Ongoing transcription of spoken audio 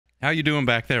How you doing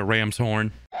back there, Ram's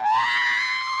Horn?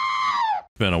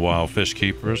 Been a while, fish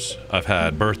keepers. I've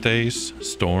had birthday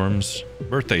storms.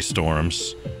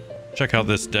 Check out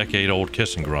this decade-old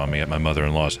kissing grommy at my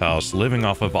mother-in-law's house, living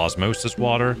off of osmosis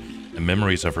water and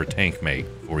memories of her tank mate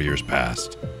 4 years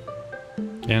past.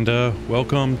 And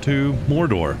welcome to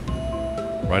Mordor,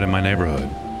 right in my neighborhood.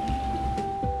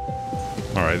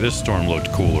 Alright, this storm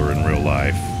looked cooler in real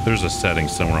life. There's a setting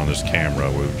somewhere on this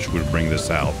camera which would bring this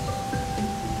out.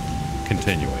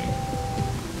 Continuing.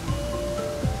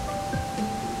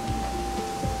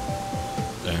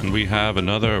 And we have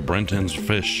another Brenton's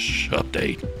Fish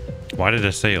update. Why did I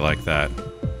say it like that?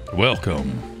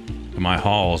 Welcome to my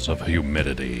halls of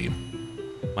humidity.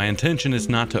 My intention is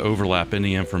not to overlap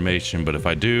any information, but if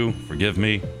I do, forgive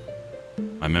me.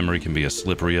 My memory can be as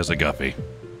slippery as a guppy.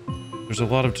 There's a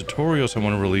lot of tutorials I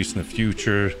want to release in the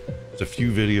future. There's a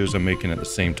few videos I'm making at the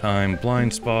same time.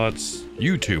 Blind spots,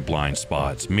 YouTube blind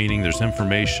spots, meaning there's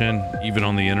information even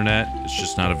on the internet. It's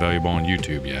just not available on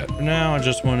YouTube yet. For now, I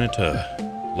just wanted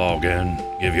to log in,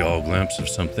 give you all a glimpse of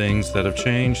some things that have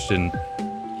changed and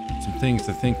some things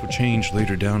I think will change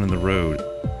later down in the road.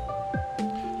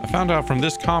 I found out from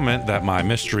this comment that my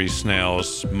mystery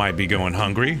snails might be going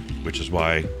hungry, which is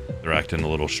why they're acting a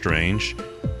little strange.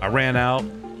 I ran out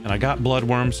and I got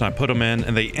bloodworms and I put them in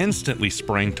and they instantly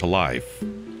sprang to life.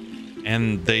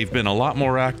 And they've been a lot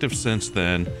more active since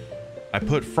then. I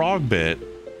put frog bit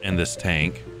in this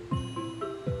tank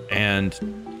and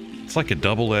it's like a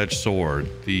double-edged sword.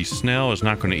 The snail is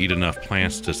not going to eat enough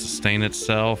plants to sustain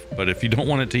itself, but if you don't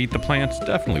want it to eat the plants, it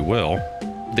definitely will.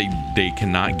 They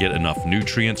cannot get enough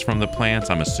nutrients from the plants.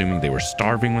 I'm assuming they were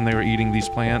starving when they were eating these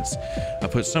plants. I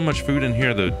put so much food in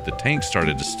here, the tank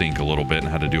started to stink a little bit and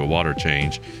had to do a water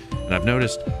change. And I've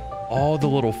noticed all the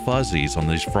little fuzzies on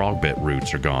these frog bit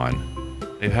roots are gone.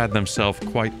 They've had themselves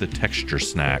quite the texture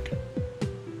snack.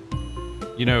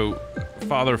 You know,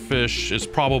 Father Fish is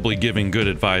probably giving good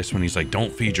advice when he's like,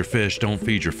 don't feed your fish, don't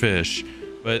feed your fish.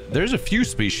 But there's a few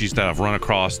species that I've run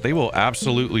across, they will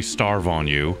absolutely starve on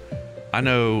you. I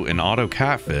know an auto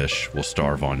catfish will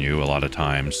starve on you a lot of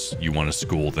times. You want to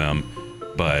school them,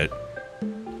 but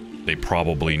they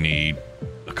probably need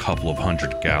a couple of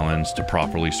 100 gallons to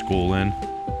properly school in.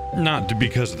 Not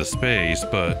because of the space,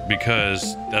 but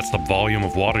because that's the volume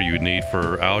of water you'd need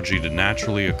for algae to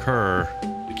naturally occur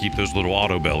to keep those little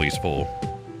auto bellies full.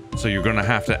 So you're going to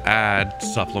have to add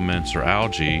supplements or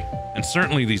algae. And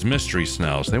certainly these mystery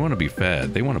snails, they want to be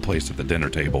fed. They want a place at the dinner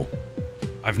table.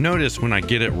 I've noticed when I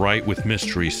get it right with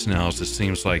mystery snails, it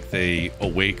seems like they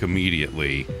awake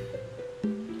immediately.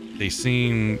 They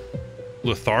seem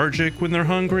lethargic when they're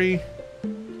hungry,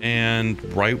 and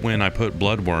right when I put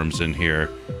bloodworms in here,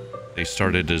 they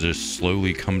started to just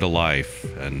slowly come to life,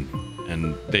 and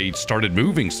they started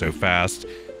moving so fast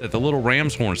that the little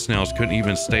ram's horn snails couldn't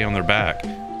even stay on their back.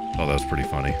 Oh, that was pretty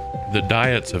funny. The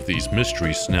diets of these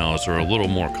mystery snails are a little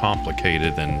more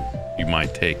complicated than you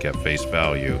might take at face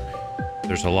value.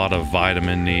 There's a lot of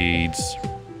vitamin needs.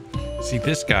 See,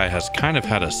 this guy has kind of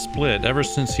had a split ever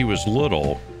since he was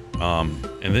little.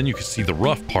 And then you can see the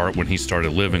rough part when he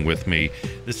started living with me.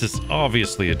 This is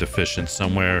obviously a deficient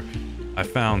somewhere. I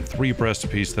found 3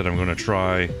 recipes that I'm going to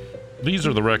try. These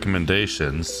are the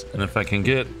recommendations. And if I can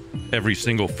get every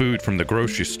single food from the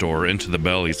grocery store into the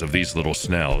bellies of these little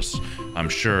snails, I'm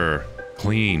sure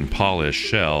clean, polished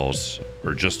shells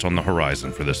are just on the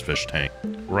horizon for this fish tank.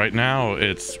 Right now,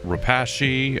 it's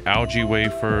rapashi, algae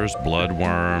wafers,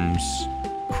 bloodworms,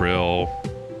 krill,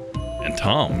 and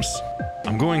tums.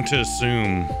 I'm going to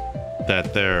assume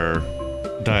that their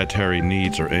dietary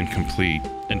needs are incomplete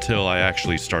until I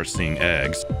actually start seeing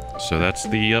eggs. So that's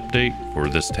the update for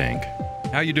this tank.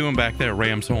 How you doing back there,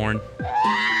 Ram's Horn?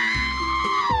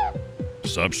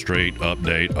 Substrate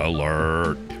update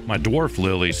alert. My dwarf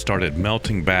lily started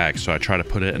melting back, so I try to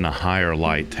put it in a higher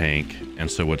light tank. And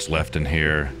so what's left in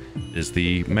here is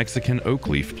the Mexican oak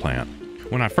leaf plant.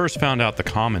 When I first found out the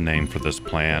common name for this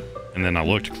plant, and then I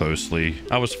looked closely,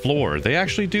 I was floored. They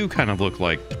actually do kind of look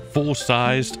like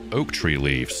full-sized oak tree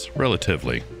leaves,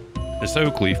 relatively. This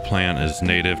oak leaf plant is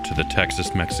native to the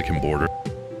Texas-Mexican border.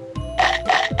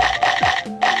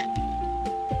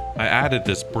 I added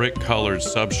this brick-colored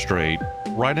substrate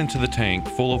right into the tank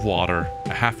full of water,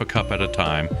 a half a cup at a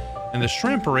time, and the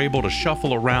shrimp are able to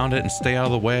shuffle around it and stay out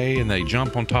of the way, and they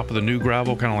jump on top of the new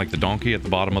gravel, kind of like the donkey at the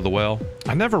bottom of the well.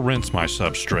 I never rinse my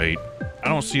substrate. I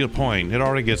don't see a point. It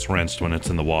already gets rinsed when it's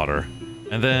in the water.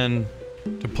 And then,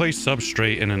 to place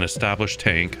substrate in an established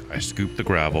tank, I scoop the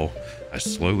gravel, I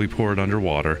slowly pour it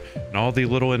underwater, and all the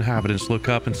little inhabitants look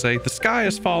up and say, "The sky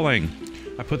is falling!"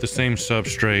 I put the same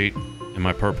substrate in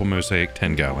my purple mosaic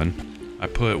 10 gallon. I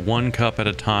put 1 cup at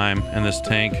a time in this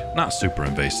tank, not super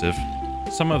invasive.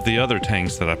 Some of the other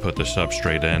tanks that I put the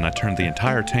substrate in, I turned the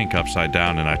entire tank upside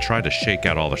down and I tried to shake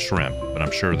out all the shrimp, but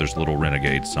I'm sure there's little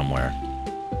renegades somewhere.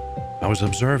 I was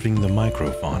observing the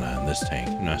microfauna in this tank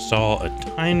and I saw a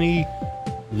tiny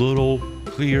little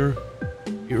clear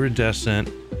iridescent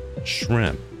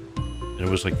shrimp. And it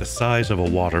was like the size of a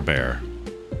water bear.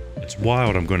 It's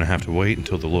wild. I'm going to have to wait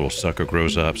until the little sucker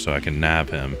grows up so I can nab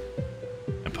him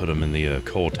and put him in the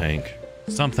coal tank.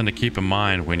 Something to keep in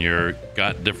mind when you're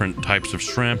got different types of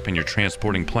shrimp and you're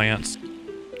transporting plants.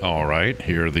 All right,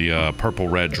 here are the purple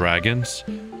red dragons.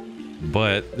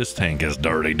 But this tank is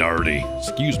dirty.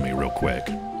 Excuse me real quick.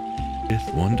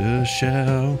 With Wonder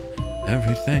Shell,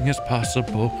 everything is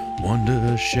possible.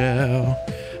 Wonder Shell,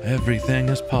 everything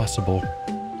is possible.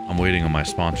 I'm waiting on my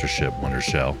sponsorship, Wonder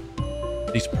Shell.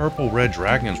 These purple red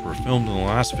dragons were filmed in the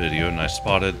last video and I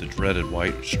spotted the dreaded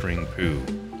white string poo.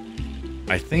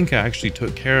 I think I actually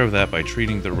took care of that by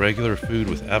treating the regular food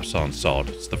with Epsom salt.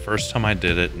 It's the first time I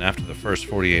did it, and after the first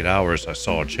 48 hours I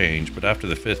saw a change, but after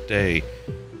the 5th day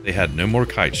they had no more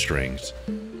kite strings.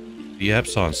 The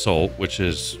Epsom salt, which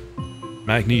is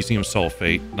magnesium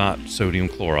sulfate, not sodium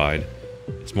chloride,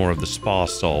 it's more of the spa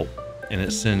salt, and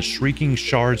it sends shrieking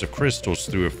shards of crystals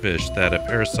through a fish that a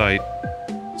parasite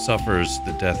suffers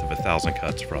the death of 1,000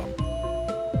 cuts from.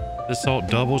 This salt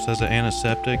doubles as an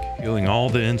antiseptic, healing all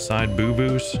the inside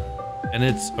boo-boos, and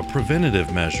it's a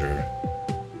preventative measure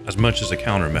as much as a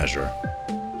countermeasure.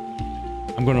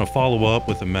 I'm going to follow up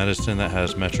with a medicine that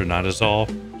has metronidazole.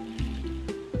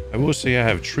 I will say I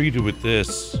have treated with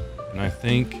this, and I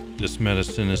think this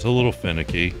medicine is a little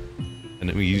finicky, and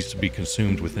it needs to be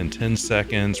consumed within 10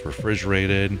 seconds,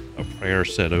 refrigerated, a prayer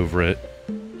said over it.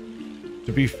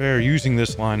 To be fair, using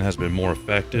this line has been more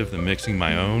effective than mixing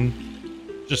my own,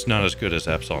 just not as good as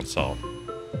Epsom salt.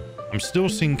 I'm still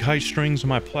seeing kite strings in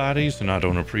my platies, and I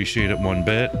don't appreciate it one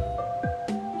bit.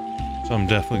 So I'm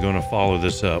definitely going to follow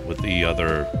this up with the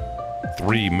other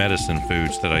 3 medicine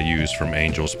foods that I use from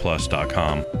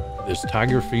angelsplus.com. This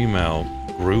tiger female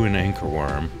grew an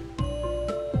anchorworm.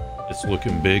 It's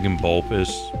looking big and bulbous.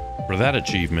 For that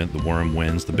achievement, the worm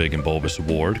wins the Big and Bulbous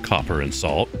Award, copper and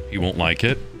salt. He won't like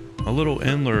it. A little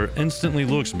Endler instantly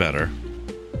looks better,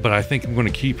 but I think I'm going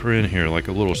to keep her in here like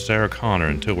a little Sarah Connor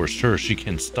until we're sure she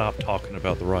can stop talking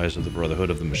about the rise of the Brotherhood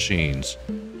of the Machines.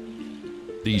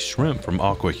 These shrimp from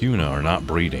Aquahuna are not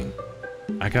breeding.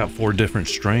 I got 4 different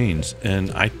strains,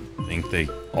 and I think they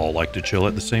all like to chill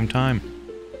at the same time.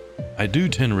 I do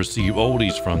tend to receive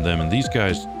oldies from them, and these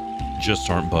guys just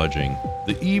aren't budging.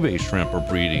 The eBay shrimp are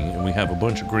breeding, and we have a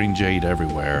bunch of green jade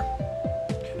everywhere.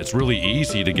 It's really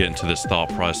easy to get into this thought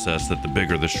process that the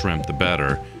bigger the shrimp, the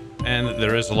better. And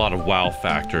there is a lot of wow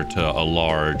factor to a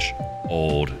large,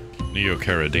 old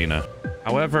Neocaridina.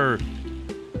 However,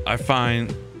 I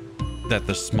find that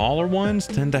the smaller ones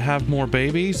tend to have more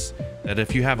babies. That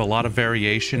if you have a lot of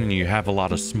variation and you have a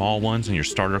lot of small ones in your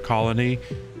starter colony,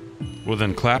 well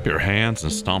then clap your hands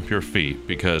and stomp your feet,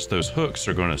 because those hooks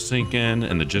are going to sink in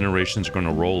and the generations are going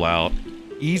to roll out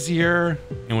easier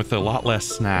and with a lot less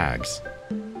snags.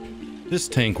 This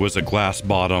tank was a glass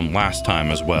bottom last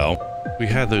time as well. We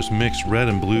had those mixed red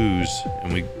and blues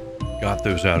and we got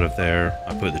those out of there.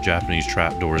 I put the Japanese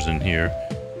trapdoors in here.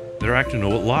 They're acting a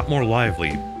lot more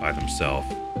lively by themselves.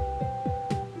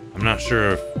 I'm not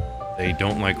sure if they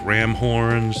don't like ram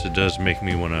horns. It does make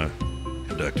me want to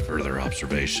conduct further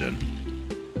observation.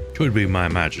 Could be my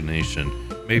imagination.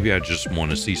 Maybe I just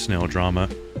want to see snail drama.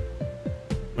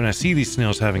 When I see these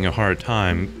snails having a hard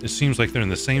time, it seems like they're in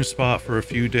the same spot for a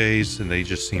few days and they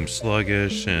just seem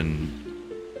sluggish, and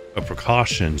a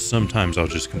precaution, sometimes I'll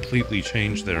just completely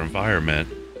change their environment.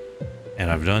 And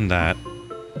I've done that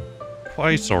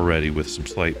twice already with some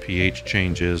slight pH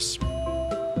changes,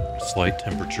 slight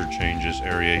temperature changes,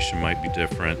 aeration might be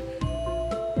different.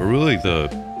 But really the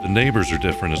neighbors are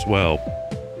different as well.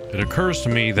 It occurs to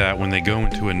me that when they go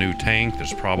into a new tank,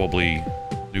 there's probably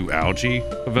new algae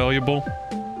available.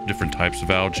 Different types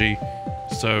of algae.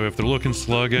 So if they're looking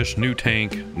sluggish, new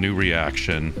tank, new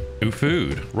reaction, new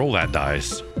food. Roll that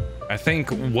dice. I think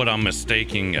what I'm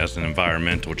mistaking as an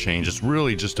environmental change is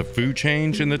really just a food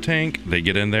change in the tank. They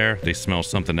get in there, they smell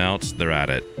something else, they're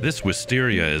at it. This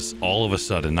wisteria is all of a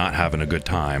sudden not having a good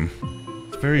time.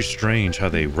 It's very strange how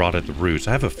they rot at the roots.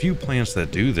 I have a few plants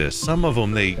that do this. Some of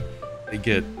them, they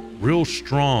get real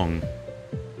strong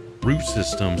root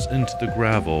systems into the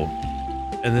gravel,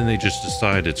 and then they just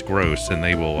decide it's gross and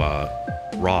they will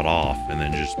rot off and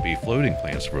then just be floating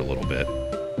plants for a little bit.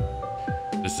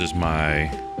 This is my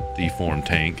deformed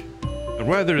tank.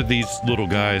 Whether these little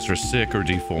guys are sick or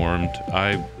deformed,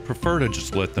 I prefer to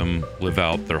just let them live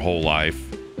out their whole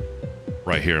life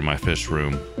right here in my fish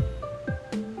room.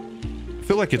 I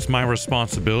feel like it's my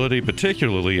responsibility,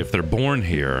 particularly if they're born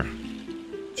here,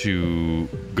 to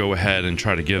go ahead and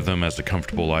try to give them as a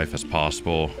comfortable life as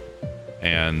possible.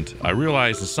 And I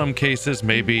realize in some cases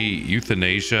maybe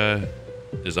euthanasia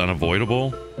is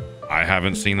unavoidable. I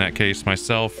haven't seen that case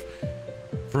myself.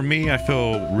 For me, I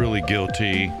feel really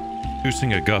guilty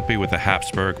producing a guppy with a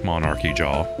Habsburg monarchy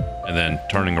jaw and then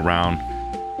turning around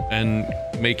and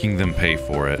making them pay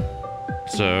for it.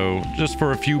 So just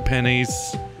for a few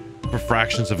pennies, for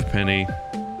fractions of a penny,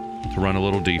 to run a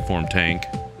little deformed tank.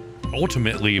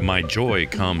 Ultimately, my joy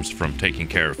comes from taking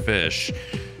care of fish.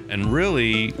 And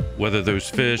really, whether those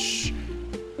fish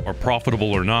are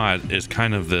profitable or not is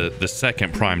kind of the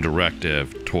second prime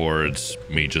directive towards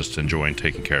me just enjoying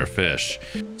taking care of fish.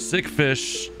 Sick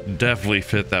fish definitely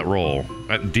fit that role.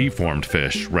 Deformed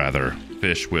fish, rather.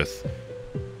 Fish with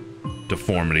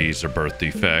deformities or birth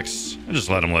defects. I just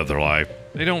let them live their life.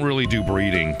 They don't really do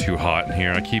breeding too hot in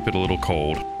here. I keep it a little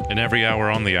cold. And every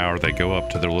hour on the hour, they go up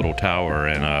to their little tower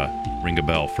and ring a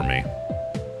bell for me.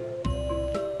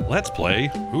 Let's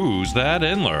play Who's That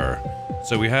Endler?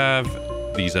 So we have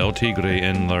these El Tigre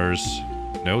Endlers,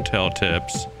 no tail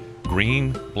tips,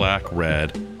 green, black,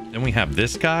 red. Then we have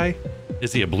this guy.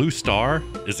 Is he a blue star?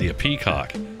 Is he a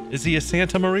peacock? Is he a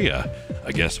Santa Maria?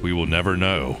 I guess we will never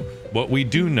know. What we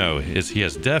do know is he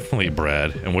has definitely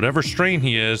bred, and whatever strain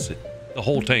he is, the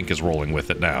whole tank is rolling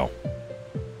with it now.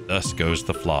 Thus goes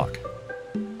the flock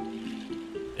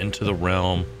into the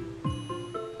realm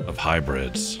of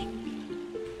hybrids.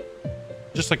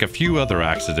 Just like a few other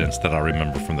accidents that I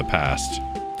remember from the past.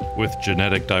 With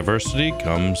genetic diversity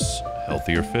comes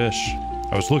healthier fish.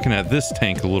 I was looking at this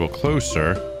tank a little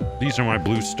closer. These are my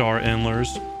blue star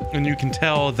endlers, and you can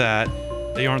tell that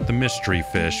they aren't the mystery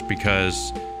fish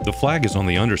because the flag is on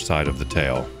the underside of the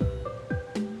tail.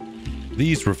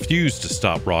 These refuse to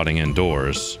stop rotting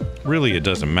indoors. Really, it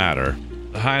doesn't matter.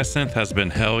 The hyacinth has been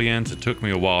hellions. It took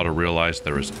me a while to realize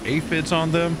there was aphids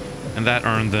on them, and that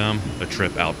earned them a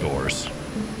trip outdoors.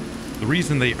 The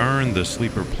reason they earned the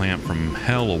Sleeper Plant from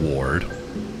Hell award,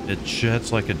 it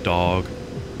sheds like a dog.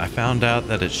 I found out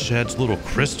that it sheds little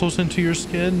crystals into your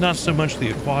skin, not so much the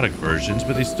aquatic versions,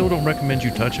 but they still don't recommend you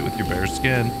touch it with your bare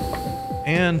skin.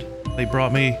 And they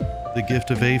brought me the gift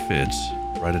of aphids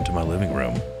right into my living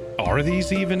room. Are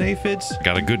these even aphids?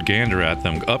 Got a good gander at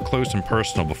them up close and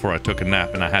personal before I took a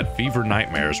nap, and I had fever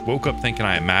nightmares. Woke up thinking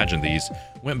I imagined these,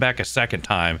 went back a second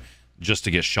time just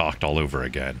to get shocked all over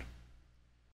again.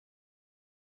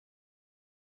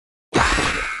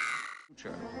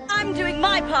 I'm doing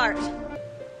my part.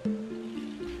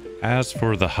 As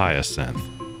for the hyacinth,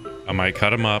 I might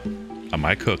cut them up, I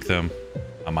might cook them,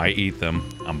 I might eat them.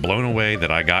 I'm blown away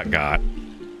that I got.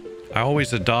 I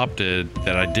always adopted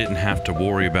that I didn't have to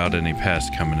worry about any pests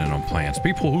coming in on plants.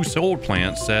 People who sold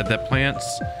plants said that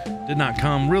plants did not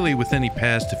come really with any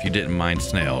pest if you didn't mind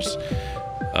snails.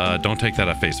 Don't take that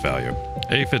at face value.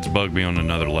 Aphids bug me on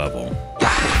another level.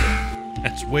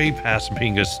 That's way past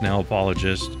being a snail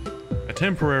apologist. I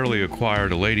temporarily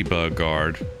acquired a ladybug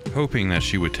guard, hoping that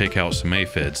she would take out some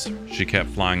aphids. She kept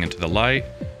flying into the light.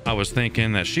 I was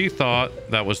thinking that she thought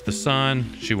that was the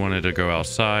sun. She wanted to go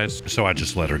outside, so I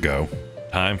just let her go.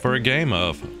 Time for a game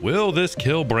of Will This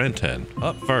Kill Brenton?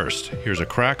 Up first, here's a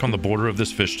crack on the border of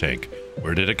this fish tank.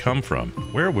 Where did it come from?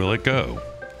 Where will it go?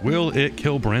 Will it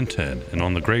kill Brenton? And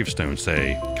on the gravestone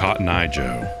say, Cotton Eye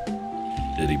Joe.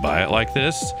 Did he buy it like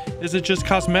this? Is it just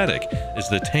cosmetic? Is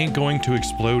the tank going to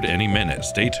explode any minute?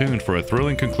 Stay tuned for a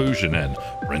thrilling conclusion in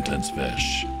Brenton's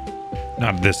Fish.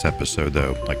 Not this episode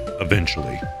though, like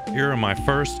eventually. Here are my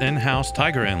first in-house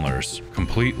tiger endlers,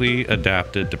 completely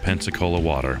adapted to Pensacola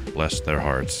water, bless their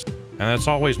hearts. And that's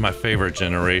always my favorite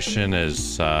generation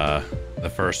is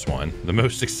the first one, the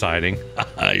most exciting.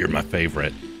 You're my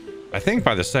favorite. I think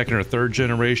by the second or third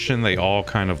generation, they all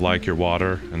kind of like your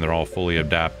water and they're all fully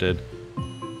adapted.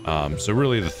 So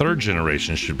really the third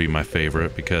generation should be my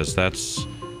favorite because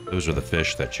those are the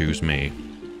fish that choose me.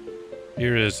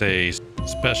 Here is a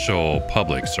special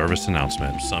public service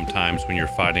announcement. Sometimes when you're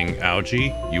fighting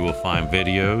algae, you will find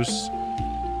videos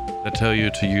that tell you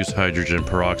to use hydrogen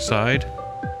peroxide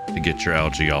to get your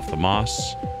algae off the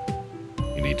moss.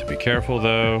 You need to be careful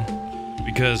though,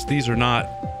 because these are not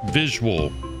visual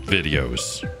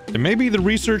videos. And maybe the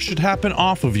research should happen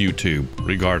off of YouTube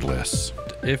regardless.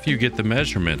 If you get the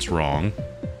measurements wrong,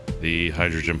 the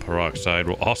hydrogen peroxide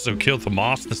will also kill the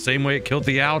moss the same way it killed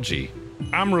the algae.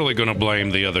 I'm really going to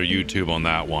blame the other YouTube on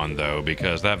that one though,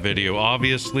 because that video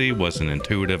obviously wasn't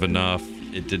intuitive enough.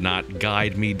 It did not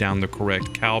guide me down the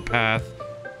correct cow path.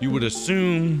 You would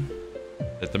assume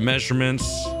that the measurements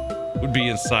would be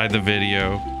inside the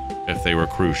video if they were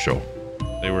crucial.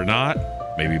 If they were not,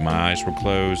 maybe my eyes were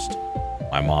closed.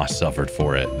 My moss suffered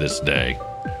for it this day.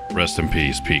 Rest in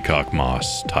peace, peacock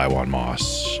moss, Taiwan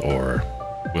moss, or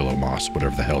willow moss,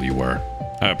 whatever the hell you were.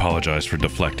 I apologize for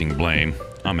deflecting blame.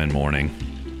 I'm in mourning.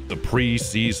 The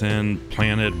pre-season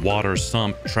planted water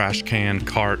sump trash can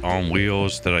cart on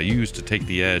wheels that I use to take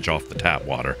the edge off the tap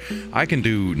water. I can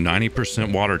do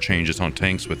 90% water changes on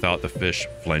tanks without the fish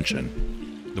flinching.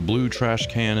 The blue trash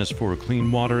can is for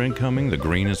clean water incoming, the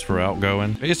green is for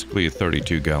outgoing. Basically a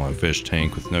 32-gallon fish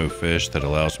tank with no fish that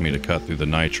allows me to cut through the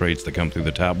nitrates that come through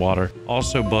the tap water.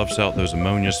 Also buffs out those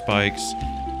ammonia spikes.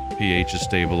 pH is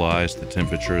stabilized, the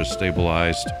temperature is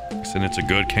stabilized, and it's a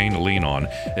good cane to lean on.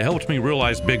 It helped me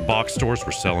realize big box stores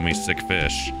were selling me sick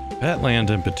fish. Petland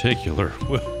in particular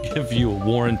will give you a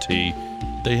warranty.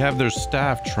 They have their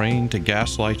staff trained to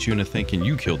gaslight you into thinking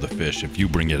you killed the fish if you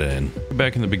bring it in.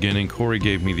 Back in the beginning, Corey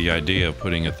gave me the idea of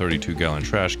putting a 32-gallon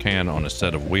trash can on a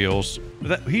set of wheels.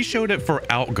 He showed it for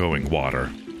outgoing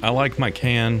water. I like my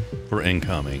can for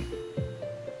incoming.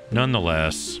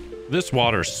 Nonetheless, this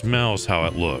water smells how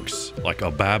it looks, like a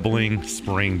babbling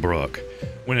spring brook.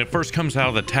 When it first comes out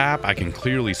of the tap, I can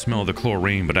clearly smell the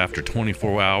chlorine, but after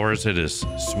 24 hours, it is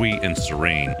sweet and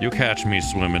serene. You'll catch me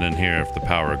swimming in here if the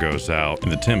power goes out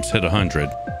and the temps hit 100.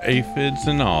 Aphids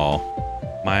and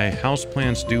all. My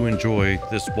houseplants do enjoy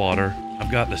this water.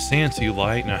 I've got the Sansi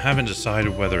light, and I haven't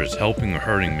decided whether it's helping or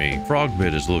hurting me.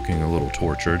 Frogbit is looking a little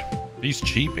tortured. These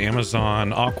cheap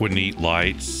Amazon Aquaneat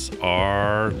lights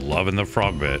are loving the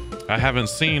Frogbit. I haven't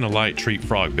seen a light treat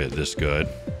Frogbit this good.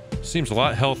 Seems a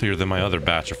lot healthier than my other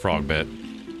batch of Frogbit.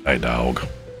 Hey dog.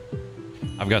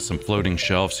 I've got some floating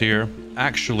shelves here,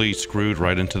 actually screwed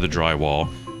right into the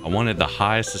drywall. I wanted the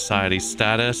high society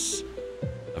status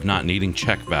of not needing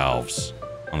check valves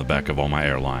on the back of all my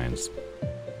airlines.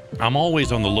 I'm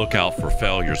always on the lookout for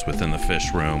failures within the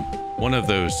fish room. One of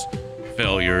those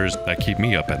failures that keep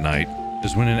me up at night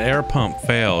is when an air pump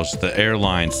fails, the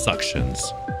airline suctions.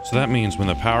 So that means when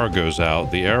the power goes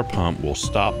out, the air pump will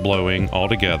stop blowing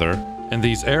altogether, and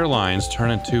these airlines turn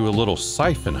into a little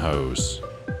siphon hose,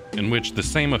 in which the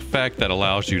same effect that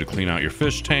allows you to clean out your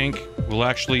fish tank will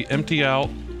actually empty out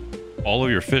all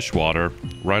of your fish water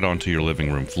right onto your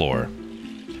living room floor.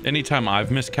 Anytime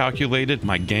I've miscalculated,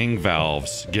 my gang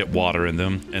valves get water in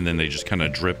them and then they just kind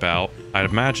of drip out. I'd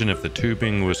imagine if the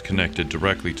tubing was connected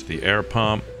directly to the air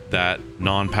pump, that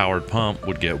non-powered pump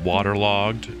would get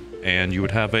waterlogged and you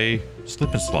would have a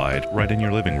slip and slide right in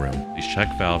your living room. These check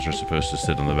valves are supposed to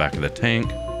sit on the back of the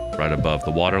tank, right above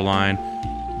the water line,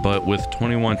 but with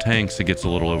 21 tanks, it gets a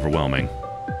little overwhelming.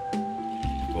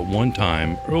 But one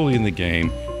time, early in the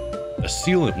game, a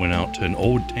sealant went out to an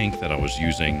old tank that I was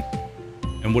using,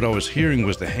 and what I was hearing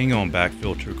was the hang-on back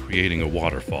filter creating a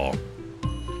waterfall.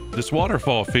 This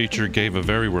waterfall feature gave a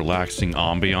very relaxing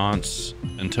ambiance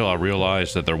until I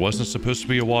realized that there wasn't supposed to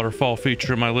be a waterfall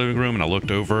feature in my living room, and I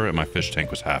looked over and my fish tank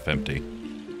was half empty.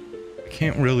 I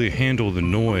can't really handle the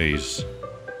noise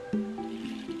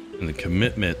and the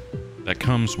commitment that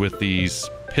comes with these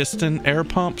piston air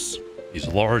pumps. These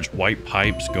large white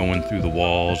pipes going through the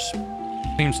walls.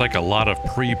 Seems like a lot of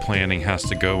pre-planning has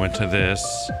to go into this.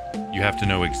 You have to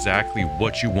know exactly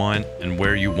what you want and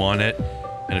where you want it.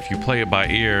 And if you play it by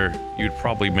ear, you'd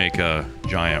probably make a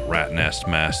giant rat nest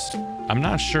mess. I'm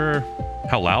not sure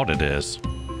how loud it is.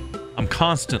 I'm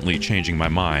constantly changing my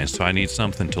mind, so I need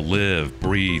something to live,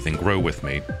 breathe, and grow with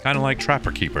me. Kind of like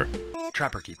Trapper Keeper.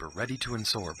 Trapper Keeper ready to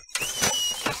absorb.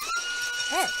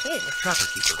 Trapper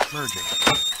Keeper merging.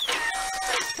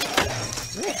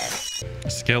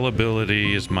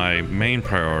 Scalability is my main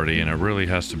priority, and it really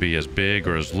has to be as big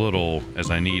or as little as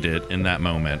I need it in that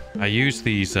moment. I use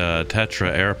these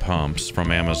Tetra air pumps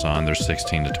from Amazon. They're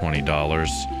 $16 to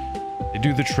 $20. They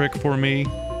do the trick for me.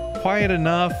 Quiet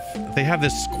enough. They have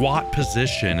this squat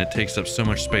position. It takes up so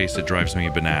much space it drives me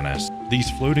bananas. These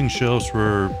floating shelves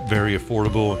were very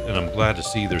affordable, and I'm glad to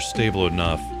see they're stable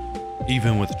enough,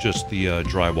 even with just the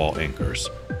drywall anchors.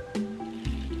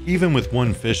 Even with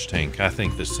one fish tank, I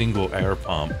think the single air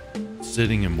pump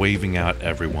sitting and waving out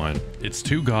everyone, it's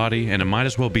too gaudy, and it might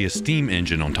as well be a steam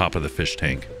engine on top of the fish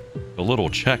tank. The little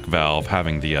check valve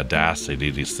having the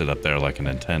audacity to sit up there like an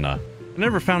antenna. I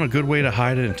never found a good way to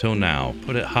hide it until now.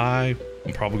 Put it high.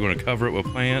 I'm probably going to cover it with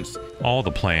plants. All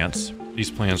the plants. These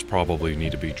plants probably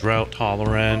need to be drought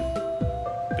tolerant,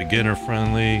 beginner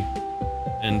friendly,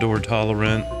 indoor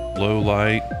tolerant, low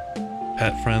light,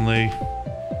 pet friendly.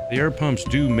 The air pumps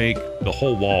do make the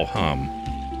whole wall hum.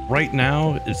 Right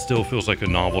now, it still feels like a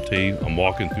novelty. I'm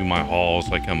walking through my halls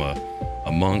like I'm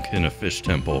a monk in a fish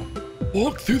temple.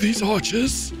 Walk through these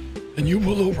arches, and you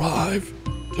will arrive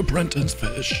to Brenton's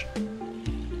Fish.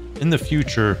 In the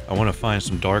future, I want to find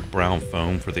some dark brown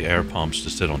foam for the air pumps to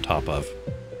sit on top of,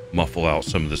 muffle out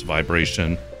some of this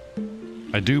vibration.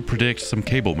 I do predict some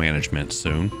cable management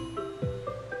soon.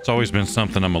 It's always been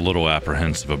something I'm a little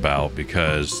apprehensive about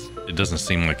because it doesn't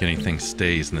seem like anything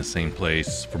stays in the same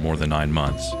place for more than 9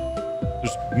 months.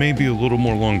 There's maybe a little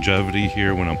more longevity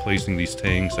here when I'm placing these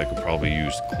tanks. I could probably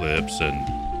use clips and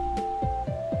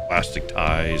plastic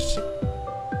ties,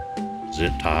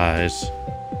 zip ties,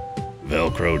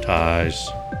 Velcro ties.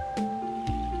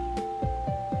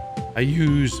 I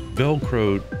use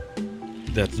Velcro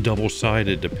that's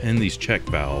double-sided to pin these check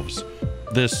valves.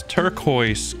 This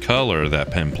turquoise color that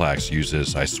Penplax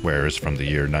uses, I swear, is from the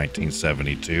year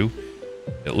 1972.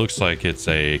 It looks like it's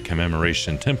a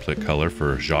commemoration template color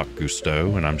for Jacques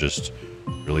Cousteau, and I'm just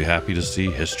really happy to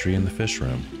see history in the fish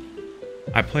room.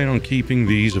 I plan on keeping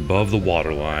these above the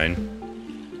water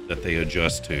line that they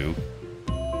adjust to.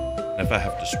 And if I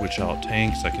have to switch out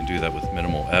tanks, I can do that with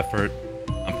minimal effort.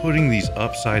 I'm putting these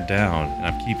upside down, and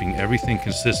I'm keeping everything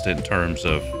consistent in terms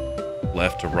of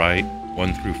left to right,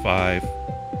 1 through 5,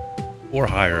 or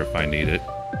higher if I need it.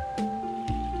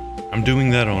 I'm doing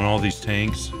that on all these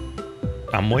tanks.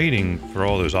 I'm waiting for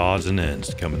all those odds and ends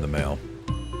to come in the mail.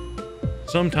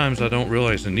 Sometimes I don't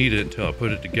realize I need it until I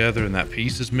put it together and that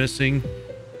piece is missing.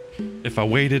 If I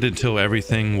waited until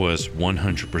everything was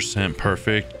 100%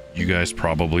 perfect, you guys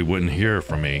probably wouldn't hear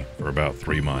from me for about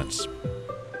 3 months.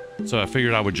 So I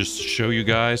figured I would just show you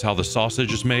guys how the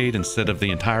sausage is made instead of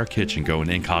the entire kitchen going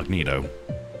incognito.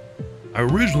 I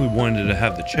originally wanted to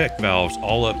have the check valves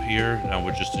all up here and I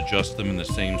would just adjust them in the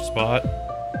same spot.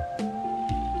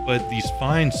 But these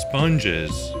fine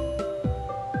sponges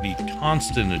need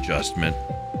constant adjustment,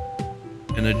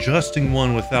 and adjusting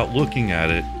one without looking at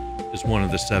it is one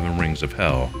of the 7 rings of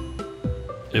hell.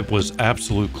 It was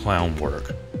absolute clown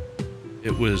work.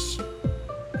 It was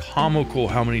comical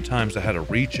how many times I had to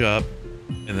reach up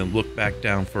and then look back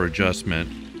down for adjustment.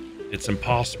 It's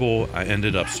impossible. I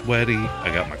ended up sweaty.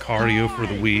 I got my cardio for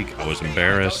the week. I was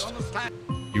embarrassed.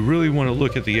 You really want to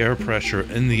look at the air pressure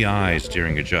in the eyes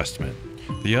during adjustment.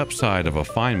 The upside of a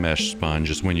fine mesh sponge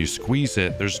is when you squeeze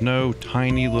it, there's no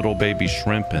tiny little baby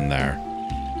shrimp in there.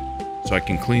 So I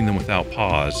can clean them without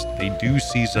pause. They do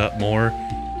seize up more.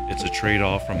 It's a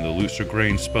trade-off from the looser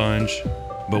grain sponge.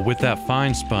 But with that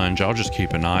fine sponge, I'll just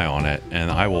keep an eye on it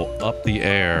and I will up the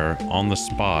air on the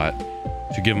spot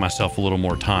to give myself a little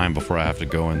more time before I have to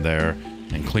go in there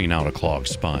and clean out a clogged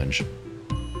sponge.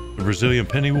 The Brazilian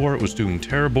pennywort was doing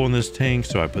terrible in this tank,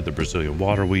 so I put the Brazilian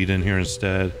waterweed in here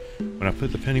instead. When I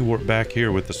put the pennywort back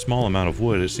here with the small amount of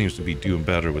wood, it seems to be doing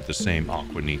better with the same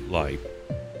aqua neat light.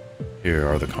 Here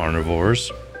are the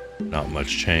carnivores. Not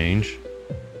much change.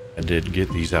 I did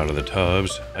get these out of the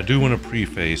tubs. I do want to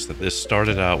preface that this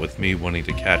started out with me wanting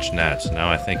to catch gnats. Now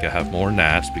I think I have more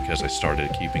gnats because I started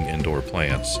keeping indoor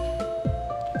plants.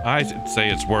 I'd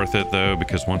say it's worth it though,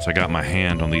 because once I got my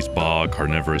hand on these bog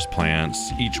carnivorous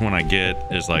plants, each one I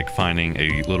get is like finding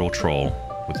a little troll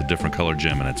with a different colored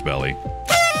gem in its belly.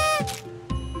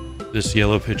 This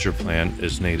yellow pitcher plant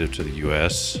is native to the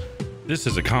US. This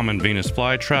is a common Venus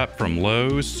flytrap from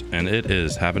Lowe's, and it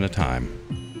is having a time.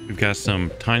 We've got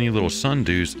some tiny little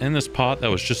sundews in this pot that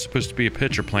was just supposed to be a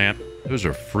pitcher plant. Those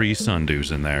are free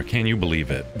sundews in there. Can you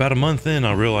believe it? About a month in,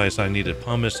 I realized I needed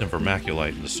pumice and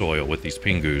vermiculite in the soil with these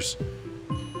pingus.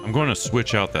 I'm going to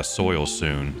switch out that soil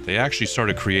soon. They actually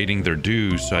started creating their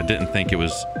dews, so I didn't think it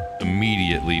was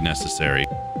immediately necessary.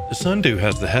 The sundew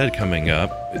has the head coming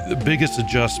up. The biggest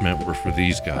adjustment were for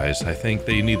these guys. I think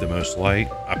they need the most light.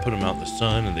 I put them out in the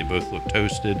sun and they both look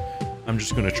toasted. I'm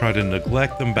just going to try to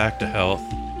neglect them back to health.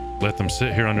 Let them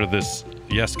sit here under this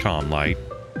YesCom light.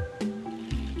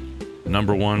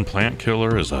 Number 1 plant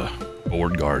killer is a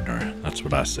bored gardener. That's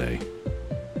what I say.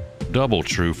 Double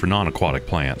true for non-aquatic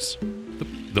plants.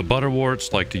 The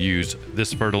butterworts like to use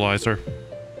this fertilizer.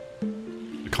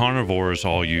 The carnivores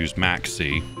all use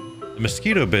Maxi. The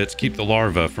mosquito bits keep the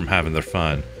larvae from having their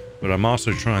fun, but I'm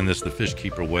also trying this the fish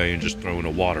keeper way and just throwing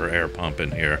a water air pump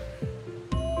in here.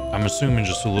 I'm assuming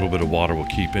just a little bit of water will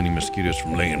keep any mosquitoes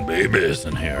from laying babies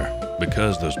in here,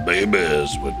 because those babies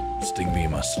would sting me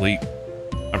in my sleep.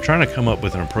 I'm trying to come up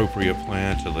with an appropriate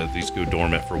plan to let these go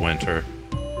dormant for winter.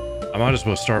 I might as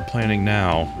well start planning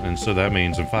now, and so that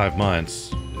means in 5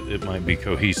 months, it might be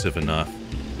cohesive enough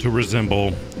to resemble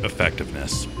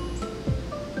effectiveness.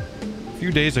 A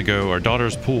few days ago, our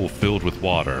daughter's pool filled with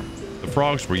water. The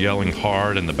frogs were yelling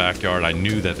hard in the backyard. I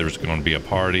knew that there was going to be a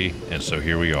party, and so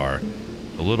here we are.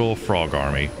 A little frog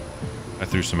army. I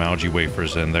threw some algae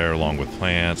wafers in there along with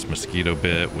plants, mosquito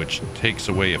bit, which takes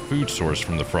away a food source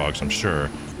from the frogs, I'm sure.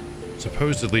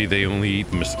 Supposedly they only eat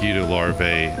the mosquito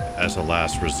larvae as a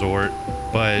last resort,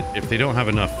 but if they don't have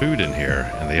enough food in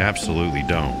here, and they absolutely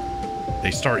don't,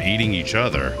 they start eating each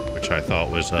other, which I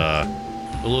thought was a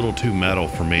little too metal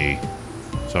for me.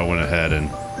 So I went ahead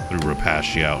and threw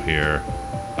Rapashi out here,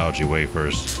 algae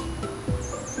wafers.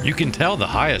 You can tell the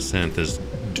hyacinth is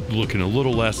looking a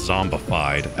little less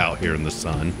zombified out here in the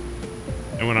sun.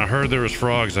 And when I heard there was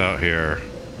frogs out here,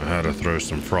 I had to throw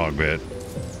some frog bait.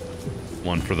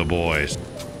 One for the boys.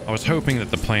 I was hoping that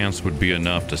the plants would be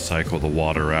enough to cycle the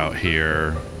water out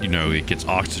here. You know, it gets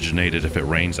oxygenated if it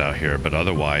rains out here, but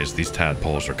otherwise these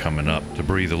tadpoles are coming up to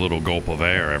breathe a little gulp of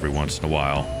air every once in a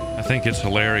while. I think it's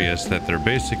hilarious that they're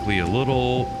basically a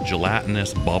little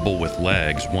gelatinous bubble with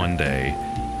legs one day,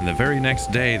 and the very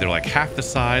next day they're like half the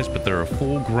size, but they're a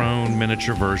full-grown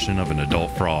miniature version of an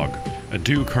adult frog. I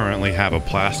do currently have a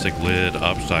plastic lid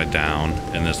upside down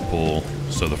in this pool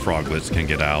so the froglets can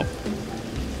get out.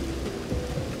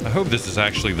 I hope this is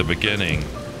actually the beginning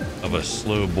of a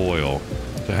slow boil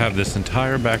to have this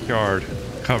entire backyard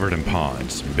covered in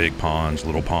ponds. Big ponds,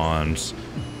 little ponds,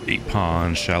 deep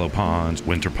ponds, shallow ponds,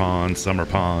 winter ponds, summer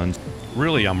ponds.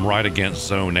 Really, I'm right against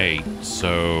Zone 8,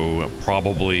 so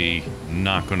probably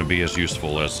not going to be as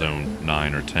useful as Zone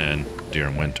 9 or 10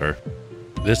 during winter.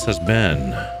 This has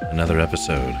been another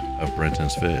episode of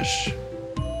Brenton's Fish.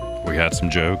 We had some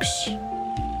jokes.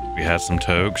 We had some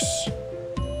tokes.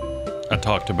 I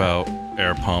talked about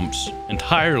air pumps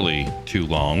entirely too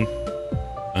long.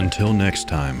 Until next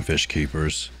time, fish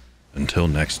keepers. Until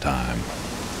next time.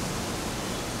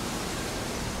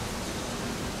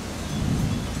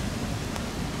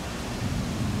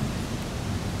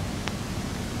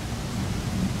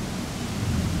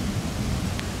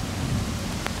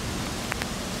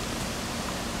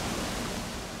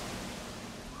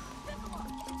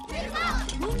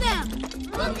 Move down!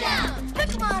 Move down!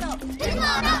 Pick 'em on up! Pick 'em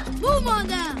on up! Move on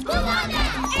down! Move on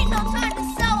down! Ain't no time to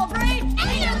celebrate!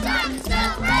 Ain't no time to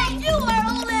celebrate! You are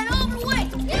old and overweight!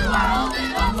 You are old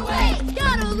and overweight!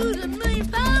 Gotta lose a million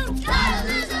pounds! Gotta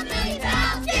lose a million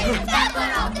pounds! Get your fat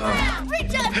butt off the ground!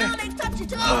 Reach out down and touch your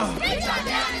toes! Reach out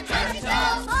down and touch your